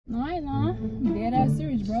No, I ain't lying. I'm dead ass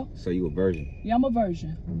serious, bro. So you a virgin? Yeah, I'm a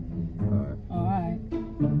virgin. Alright.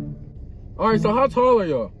 Alright, so how tall are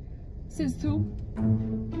y'all? 6'2".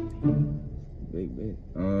 Big.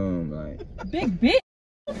 Like. Big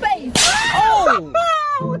face. Oh!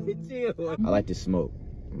 I like to smoke.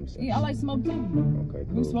 Yeah, I like smoke too. Okay,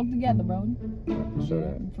 cool. We smoke together, bro.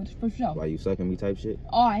 For sure. Why you sucking me type shit?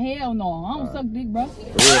 Oh, hell no. I don't suck dick, bro.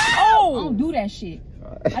 Yeah. Oh! I don't do that shit.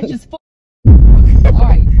 Right. I just fuck.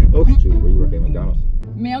 Alright. Okay, true. Where you work at McDonald's?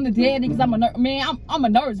 Man, I'm the dead niggas. I'm a nurse. Man, I'm a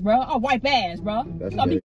nurse, bro. I wipe ass, bro. That's Got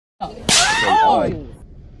me okay. up. Oh! Oh!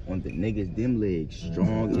 On the niggas, them legs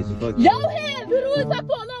strong as fuck. Your head, little as fuck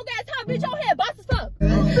for a long ass time, bitch. Your head boss as fuck.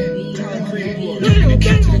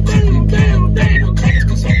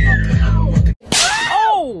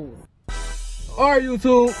 Oh! Alright,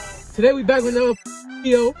 YouTube. Today we back with another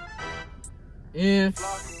video. And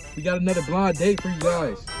we got another blind date for you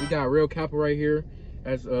guys. We got Real Kappa right here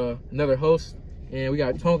as another host. And we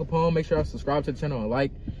got Tone Capone. Make sure y'all subscribe to the channel and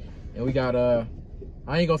like. And we got, I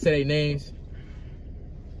ain't gonna say their names.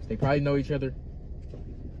 They probably know each other.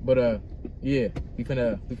 But yeah, we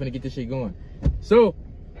finna get this shit going. So,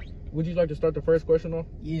 would you like to start the first question off?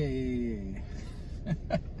 Yeah.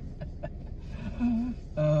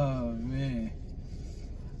 Oh man,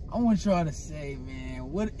 I want y'all to say,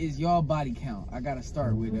 man, what is y'all body count? I gotta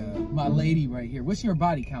start with my lady right here. What's your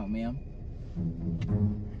body count, ma'am?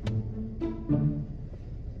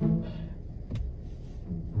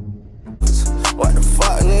 What the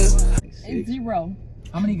fuck, nigga? It's 0.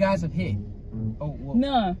 How many guys have hit? Oh, whoa.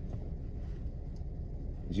 None.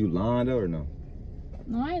 Is you lying though or no?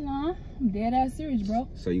 No, I ain't lying. I'm dead ass serious, bro.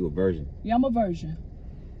 So you a virgin? Yeah, I'm a virgin.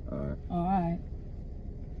 Alright.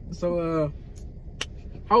 So,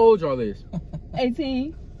 how old y'all is?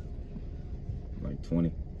 18. Like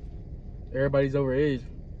 20. Everybody's over age.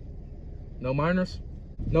 No minors?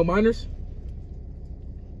 No minors?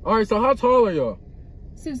 Alright, so how tall are y'all?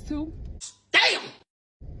 6'2".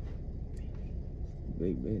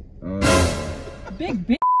 Big.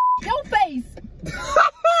 Big your face.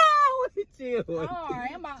 Chill.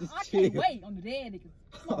 Alright, I can't wait on the dead niggas.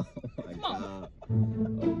 Come on. Oh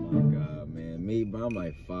my god, man. Me, but I'm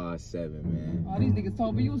like 5'7", man. All these niggas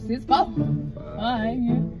told me you 6'4". Alright,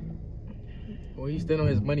 yeah. Well, he's still on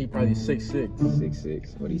his money, probably 6'6".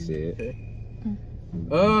 6'6", what he said.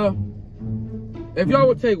 Okay. If y'all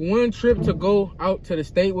would take one trip to go out to the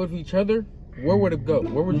state with each other, where would it go?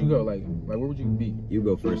 Where would you go? Like where would you be? You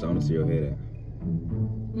go first. I want to see your head at.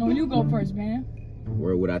 No, you go first, man.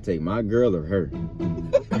 Where would I take my girl or her?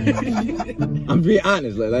 I'm being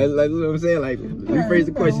honest. Like what I'm saying. Like, rephrase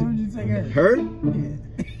the question. Where would you take her? Her?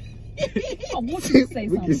 I want you to say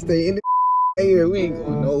We something. can stay in the area. We ain't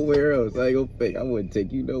going nowhere else. I ain't gonna fake. I wouldn't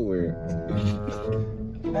take you nowhere.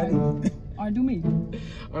 Alright, do me.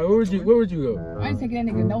 Alright, where would you go? I ain't taking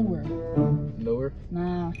that nigga nowhere. Nowhere?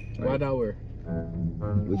 Nah. Why nowhere?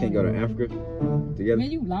 We can't go to Africa together.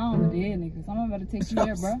 Man, you lying on the dead niggas. I'm about to take you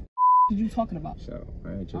there, bro. What you talking about? So,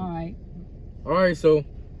 I ain't tripping. Alright. Alright, so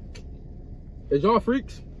is y'all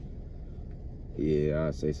freaks? Yeah,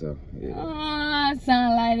 I'd say so. Yeah.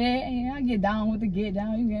 Sound like that. Yeah, I get down with the get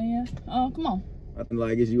down. You get yeah. Oh, come on.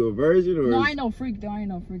 Like, is you a virgin or? No, I ain't no freak though. I ain't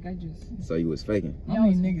no freak. I just. So you was faking? How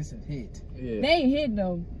many niggas have hit? Yeah. They ain't hit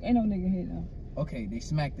though. Ain't no nigga hit though. Okay, they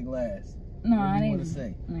smacked the glass. No, What I do you ain't. want to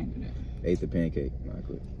say? I ain't do that. Ate the pancake. Nah, I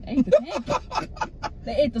quit. They ate the pancake.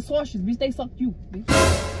 They ate the sausages, bitch. They sucked you, bitch.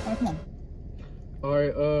 Alright, come on.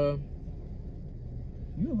 Alright,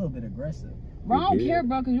 You a little bit aggressive. Bro, I don't care,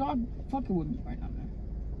 bro, cause y'all fucking with me right now, man.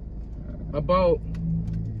 about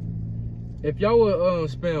if y'all would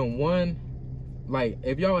spend one, like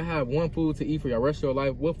if y'all would have one food to eat for your rest of your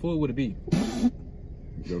life, what food would it be?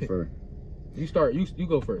 Go first. You start. You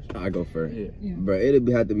go first. I go first. Yeah. But it'd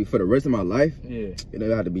have to be for the rest of my life. Yeah.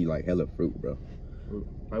 It'd have to be like hella fruit, bro. Fruit.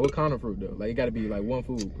 Like what kind of fruit though? Like it got to be like one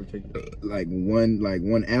food particular. Like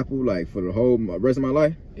one apple, like for the whole rest of my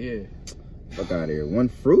life. Yeah. Fuck out of here. One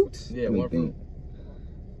fruit. Yeah, one fruit.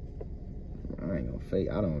 I ain't gonna fake.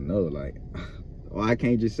 I don't know. Like, well, I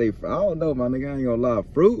can't just say. I don't know, my nigga. I ain't gonna lie.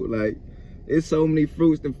 Fruit, like, it's so many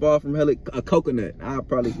fruits that fall from hella. A coconut. I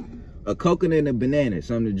probably a coconut and a banana,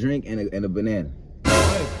 something to drink, and a banana.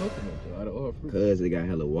 Why is coconut though? Out of all fruit. Cause they got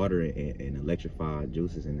hella water and electrified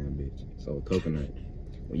juices in that bitch. So coconut,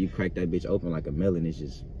 when you crack that bitch open like a melon, it's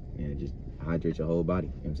just, man, just hydrate your whole body.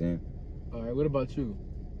 You know what I'm saying? All right. What about you?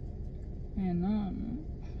 Man, nah, man.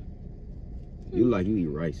 You eat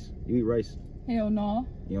rice. You eat rice. Hell no.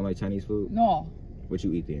 You don't like Chinese food? No. What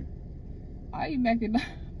you eat then? I eat McDonald's.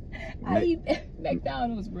 I eat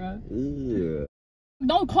McDonald's, bro. Yeah.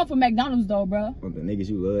 Don't call for McDonald's though, bro. The niggas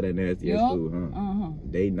you love that nasty ass food, huh?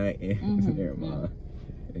 Day, night, and never mind.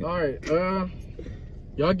 All right,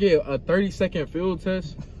 y'all get a 30-second field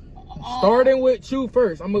test. Starting with you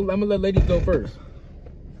first. I'm gonna let ladies go first.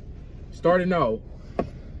 Starting out.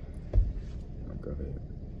 Go ahead.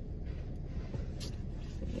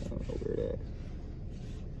 I don't know where that.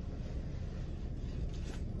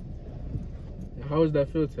 How was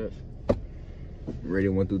that field test?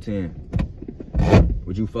 Rated 1 through 10.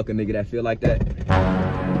 Would you fuck a nigga that feel like that?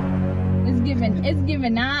 It's giving good body.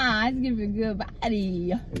 It's giving good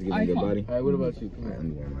body? All right, what about you? All right, let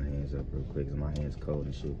me warm my hands up real quick because my hands cold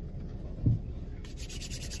and shit.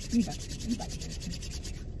 You got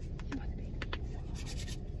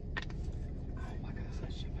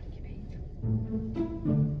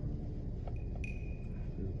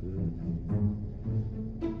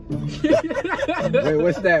it. Wait,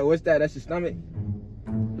 what's that? What's that? That's your stomach?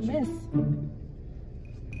 Yes.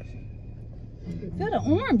 Feel the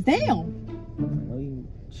arms down. I know you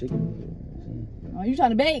chicken. Oh, you trying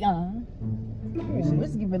to bake, huh? see.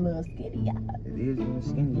 Let's give it a little skinny. It is getting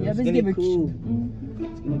skinny. Yeah, let's skinny give it cool.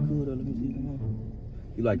 Mm-hmm. Skinny cool though. Let me see. Come on.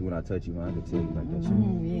 You like it when I touch you, man. I can tell you like that shit.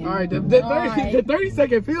 Yeah. All right, the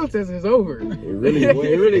 30-second field test is over. It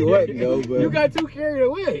really wasn't though, but You got too carried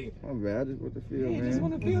away. my bad. I just want to feel, Yeah, man. just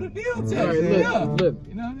want to feel the field test. All right, look.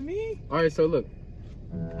 You know what I mean? All right, so look,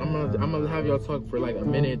 I'm gonna have y'all talk for like a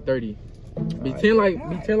minute and 30. Pretend like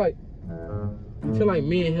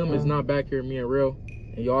me and him is not back here, me and Real,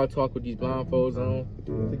 and y'all talk with these blindfolds on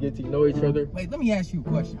to get to know each other. Wait, let me ask you a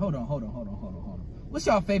question. Hold on. What's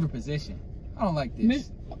your favorite position? I don't like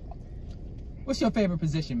this. What's your favorite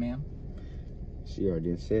position, ma'am? She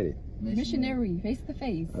already said it. Missionary, face to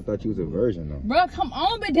face. I thought you was a virgin though. Bro, come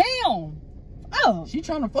on, but damn. Oh. She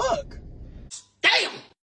trying to fuck. Damn!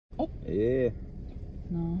 Yeah.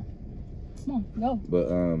 No. Come on, go. But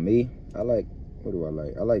me, I like, what do I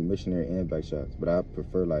like? I like missionary and back shots, but I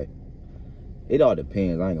prefer like, it all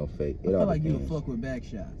depends. I ain't gonna fake. I feel like you would fuck with back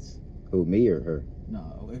shots. Who, me or her?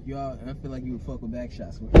 No, I feel like you would fuck with back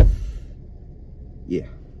shots with her. Yeah.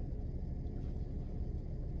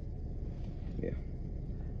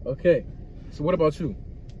 Okay, so what about you?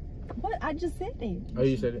 What? I just said that. Oh,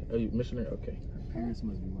 you said it? Are you missionary? Okay. Parents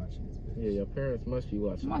must be watching this video. Yeah, your parents must be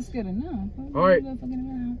watching. I'm scared enough. All right.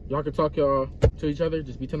 Y'all can talk y'all to each other.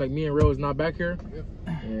 Just pretend like me and Real is not back here.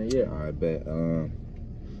 And yeah. All right, bet.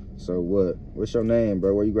 So what's your name,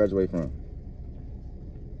 bro? Where you graduate from?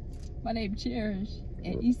 My name Cherish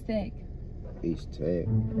at East Tech. East Tech.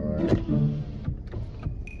 All right.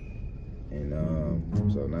 And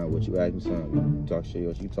so now what you ask me something? You talk shit.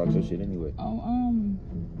 You talk your shit anyway. Oh,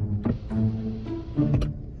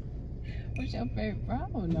 what's your favorite? I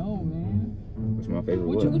don't know, man. What's my favorite?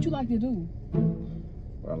 What you like to do?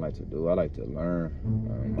 What I like to do? I like to learn.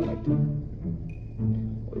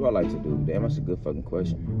 What do I like to do? Damn, that's a good fucking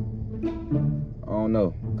question. I don't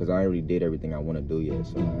know, cause I already did everything I want to do yet,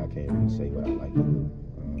 so I can't really say what I like to do.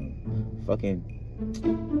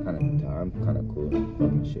 I'm kind of cool.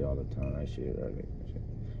 Fucking shit all the time. That shit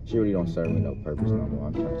really don't serve me no purpose no more.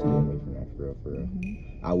 I'm trying to stay away from that for real.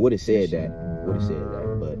 I would have said that,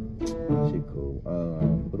 but shit cool.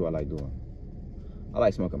 What do I like doing? I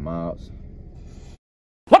like smoking mobs.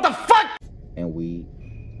 What the fuck? And weed.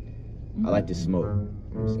 I like to smoke.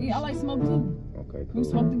 Yeah, I like smoke too. Okay, cool. We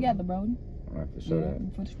smoke together, bro. All right, for sure. Yeah,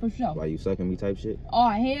 for sure. Why you sucking me type shit? Oh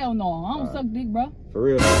hell no, I don't suck dick, bro. For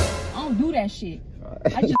real? I don't do that shit.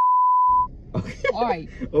 I just. Okay. All right.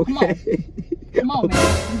 Okay. Come on,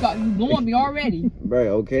 man. You blowing me already. Bro,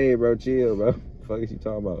 okay, bro, chill, bro. What the fuck is you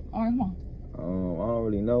talking about? All right, come on. I don't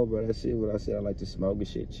really know, bro. That shit, what I said, I like to smoke and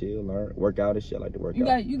shit, chill, learn, work out and shit. I like to work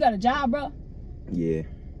out. You got a job, bro? Yeah.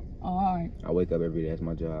 Oh, all right. I wake up every day. That's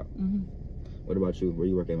my job. What about you? Where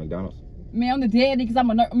you work at McDonald's? Man, I'm the daddy because I'm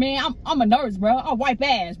a nurse. Man, I'm a nurse, bro. I wipe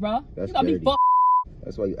ass, bro. That's you gotta dirty. be fucked.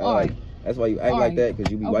 That's why you act like. That's why you act like that,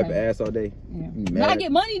 because you be wiping ass all day. Yeah. You be But mad I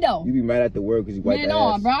get money though. You be mad at the world because you wipe man,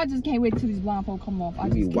 ass. No, bro. I just can't wait till these blindfolds come off. I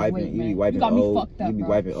You be just wiping. can't wait, You be man. wiping You got me old. fucked up, You be bro.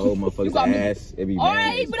 wiping old motherfuckers' ass. It be all mad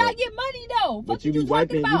right, as but fuck. I get money though. But Fuck you be talking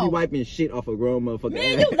wiping. about? You be wiping shit off a grown motherfucker.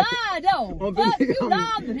 Man, ass. you lied though. Fuck, you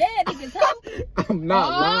lied to that niggas, huh? I'm not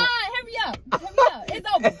lying. Hurry up. It's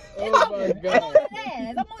over. It's over. my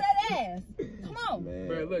I'm on that ass. Come on. Man,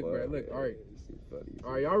 Bro, look. All right. Funny.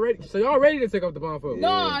 All right, y'all ready? So y'all ready to take off the blindfold?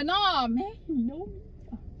 No, man. No.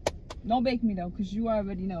 Don't bake me though, cause you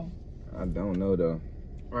already know. I don't know though.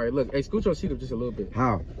 All right, look. Hey, scoot your seat up just a little bit.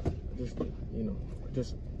 How? Just,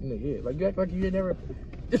 yeah. Like you act like you ain't never.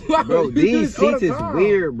 Bro, You do these this all the seats is time.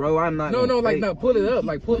 weird, bro. I'm not. No, gonna like fake. now pull it up.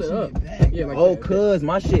 Like pull it up. Yeah, like Oh, that. cuz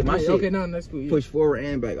my shit. Yeah, okay, no, that's cool. Yeah. Push forward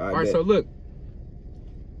and back. All right, so look.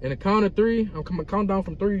 And the count of 3, I'm coming count down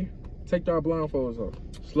from 3. Take y'all blindfolds off.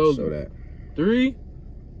 Slowly. Show that. 3,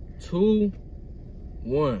 2,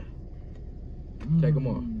 1. Take them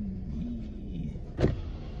off.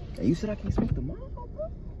 And you said I can't smoke the mom, bro?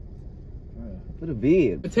 For the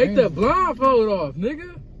vid. Take the blindfold off,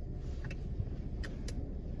 nigga.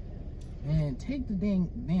 Man, take the damn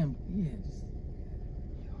yes.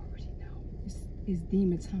 You already know. It's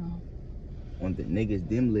demon time. On the niggas,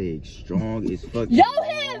 them legs strong as fuck. Yo,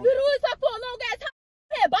 head little as fuck for a long ass time.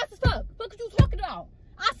 Head boss as fuck. What you talking about?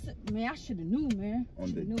 Man, I should have knew, man.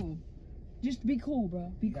 Should have knew. Just be cool,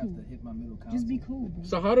 bro. Be cool. To hit my middle console. Just be cool, bro.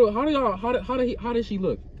 So how does she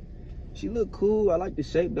look? She look cool. I like the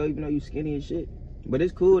shape though, even though you skinny and shit. But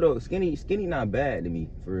it's cool though. Skinny not bad to me,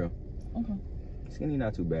 for real. Okay. Skinny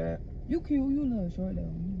not too bad. You cute. You a little short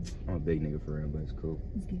though. I'm a big nigga for real, but it's cool.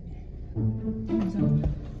 Let's get it.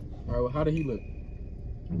 All right, well, how did he look?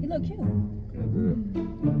 He look cute. Look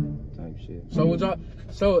good. Type shit. So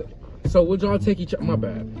would y'all take each other? My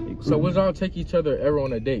bad. So would y'all take each other ever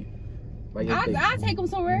on a date? Like I take him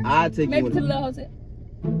somewhere. I take maybe you to the little hotel.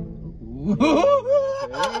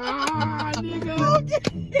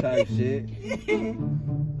 Type shit.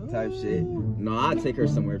 Type shit. No, I'll take her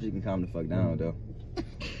somewhere if she can calm the fuck down though.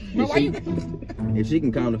 If she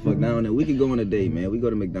can calm the fuck down, then we can go on a date, man. We go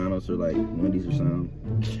to McDonald's or like Wendy's or something.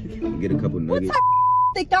 Get a couple nuggets. What type of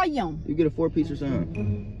thick are you? You get a 4-piece or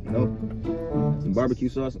something. Nope. Some barbecue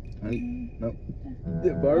sauce. Honey. Nope.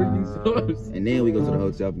 Barbecue sauce. And then we go to the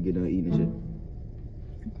hotel and get done eating and shit.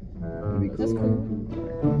 That'd be cool. That's cool.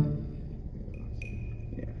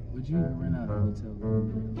 Yeah. Would you rent out a hotel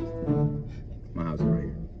room? My house is right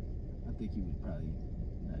here. I think you would probably.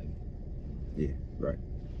 Yeah, right.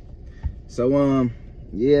 So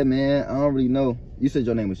yeah, man. I don't really know. You said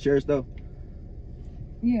your name was Cherish though.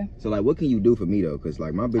 Yeah. So like, what can you do for me though? Cause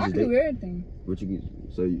like my bitches, I can do everything. What you get?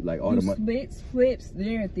 So you like all the money? Splits, flips,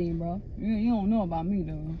 everything, bro. You don't know about me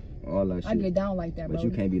though. All that shit. I get down like that, bro. But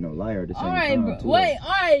you can't be no liar at the same all right, time. bro. Too, wait, all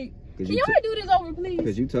right. Can you y'all do this over, please?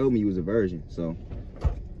 Because you told me you was a virgin, so.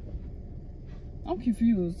 I'm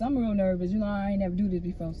confused. I'm real nervous. You know, I ain't never do this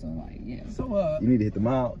before, so like, yeah. So you need to hit the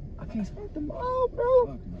mile. I can't smoke the mile, bro.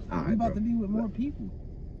 Fuck no. All right, I'm about bro. to be with more people.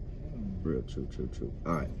 Real, true.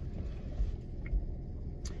 All right.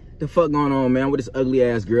 The fuck going on, man? With this ugly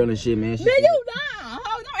ass girl and shit, man. Man, you nah.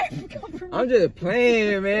 I'm just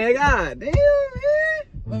playing, man. God damn,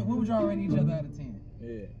 man. What would y'all rate each other out of 10?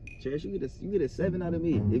 Yeah. Cherish, you get a 7 out of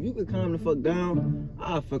me. If you could calm the fuck down,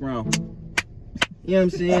 I'll fuck around. You know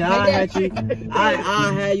what I'm saying? I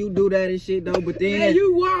had you do that and shit though, but then Man,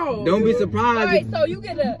 you wow. Don't be surprised. All right, so you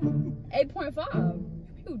get a 8.5.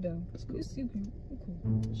 You though. That's cool. You super. You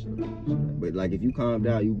cool. But like if you calm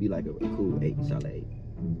down, you be like a cool 8, solid 8.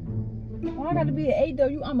 Why I got to be an 8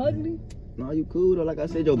 though? I'm ugly. No, you cool though. Like I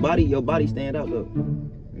said, your body stand out though. You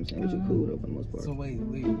know what I'm saying? But you cool though for the most part. So wait.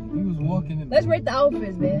 If you was walking in. Let's rate the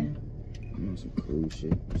outfits, man. I want some cool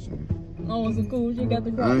shit. Oh, some cool shit. Got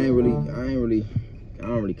the girl. I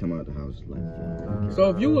don't really come out the house like. So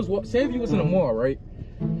if you was say if you was in a mall, right,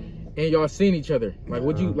 and y'all seen each other, like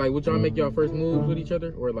would y'all make y'all first moves with each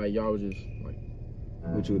other, or like y'all was just like?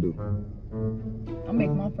 What you would do? I'll make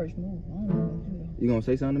my first move. I don't know what you do. You gonna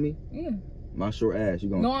say something to me? Yeah. My short ass. You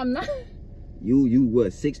gonna? No, I'm not. You what?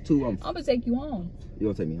 6'2". I'm gonna take you home. You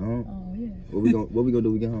gonna take me home? Oh yeah. What we gonna do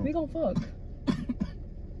when we get home? We gonna fuck.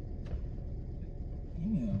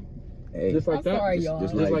 Yeah. Hey, Just like I'm that? sorry, y'all.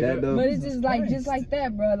 just like that though. But it's just like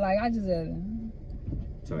that, bro. Like I just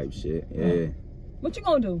Type shit. Yeah. What you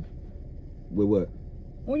gonna do With what?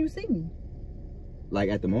 when you see me? Like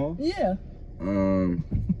at the mall? Yeah.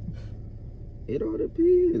 It all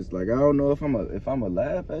depends. Like I don't know if I'ma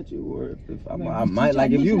laugh at you or if I might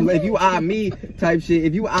like if you eye me type shit.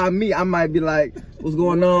 If you eye me, I might be like, what's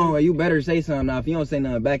going on? And you better say something. Now if you don't say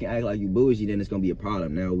nothing back and act like you bullshit, then it's gonna be a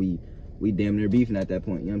problem. Now we damn near beefing at that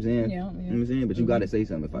point. You know what I'm saying? Yeah. You know what I'm saying? But you gotta say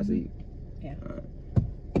something if I see you. Yeah.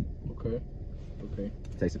 Okay.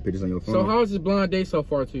 Take some pictures on your phone. So how's this blind date so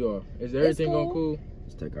far to y'all? Is everything going cool?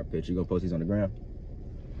 Let's take our picture. You gonna post these on the ground?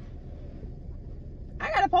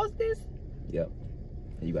 I gotta post this. Yep.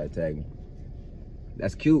 And you gotta tag me.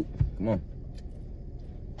 That's cute. Come on.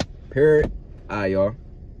 Period. Alright, y'all.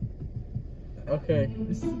 Okay.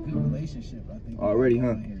 This is a good relationship, I think. Already,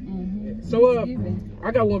 huh? Mm-hmm. So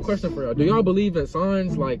I got one question for y'all. Do y'all believe in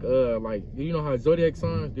signs like do you know how zodiac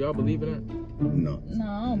signs? Do y'all believe in that? No. No,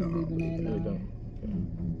 I don't believe in that. Really No. don't.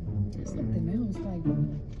 Something else, like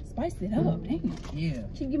spice it up. Dang. Yeah.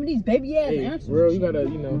 She give me these baby ass Hey, answers. bro, you gotta,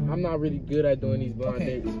 I'm not really good at doing these blind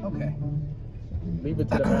Okay. dates. Okay. Leave it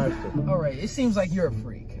to the master. All right. It seems like you're a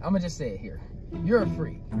freak. I'm gonna just say it here. you're a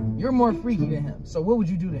freak. You're more freaky than him. So what would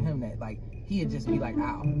you do to him that like he'd just be like,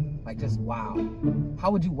 ow, like just wow?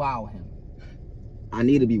 How would you wow him? I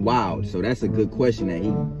need to be wild, so that's a good question. That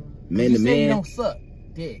he man you to say you man. don't suck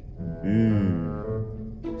dick.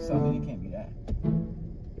 So I mean, it can't be that.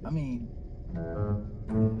 I mean,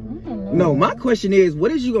 no. My question is,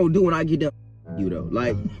 what is you gonna do when I get done you though?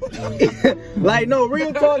 Like, like no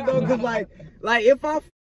real talk though, cause like if I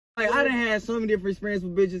done had so many different experiences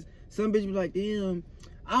with bitches. Some bitches be like, damn,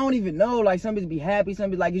 I don't even know. Like some bitches be happy. Some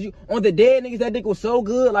bitches like, is you on the dead niggas? That dick was so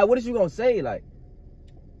good. Like, what is you gonna say? Like,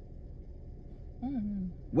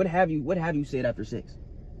 what have you said after sex?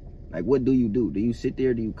 Like, what do you do? Do you sit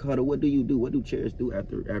there? Do you cuddle? What do you do? What do chairs do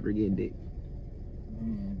after getting dick?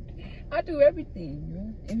 I do everything,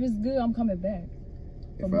 bro. If it's good, I'm coming back.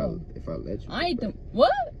 If I let you. I ain't the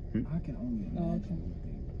what? I can only imagine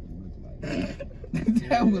Oh, okay.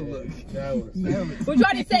 that would look. We're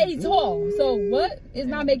trying to say he's tall. So what? It's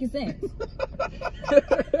not making sense.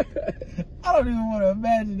 I don't even want to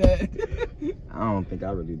imagine that. I don't think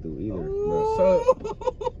I really do either. So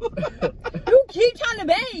You keep trying to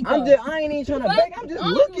bang. I ain't even trying to beg. I'm just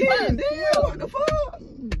looking. Damn, what the fuck?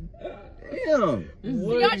 Damn.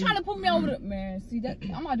 Y'all trying to put me over the man. See that?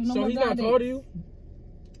 I'm not doing no so more he's not tall to you?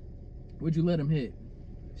 Would you let him hit?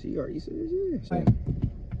 She already said yeah. Right.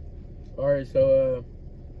 Alright, so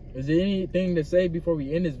is there anything to say before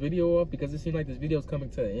we end this video off? Because it seems like this video is coming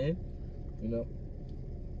to an end. You know?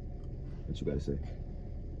 What you gotta say?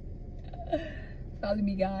 Follow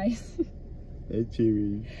me, guys. Hey,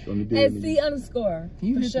 cheers. @C_. Can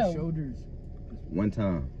you For hit sure. the shoulders? One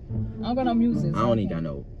time. I'm gonna use this. I don't even got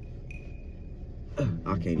no.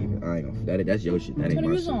 I can't even. I ain't gonna. That's your shit. That ain't Turn the my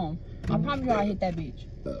music shit. on. I promise you I hit that bitch.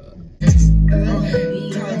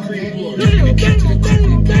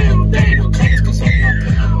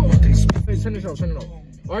 Hey, turn it off.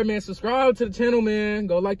 Alright, man, subscribe to the channel, man.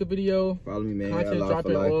 Go like the video. Follow me, man. Content Allah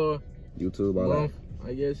dropping for life. YouTube, all month,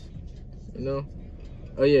 I guess. You know?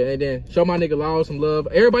 Oh, yeah, and then show my nigga Lyle some love.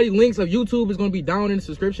 Everybody links of YouTube is going to be down in the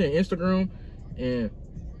description and Instagram. And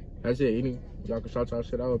that's it. Y'all can shout y'all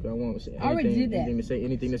shit out if y'all want. I already did that.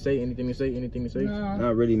 Anything to say? No.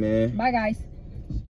 Not really, man. Bye, guys.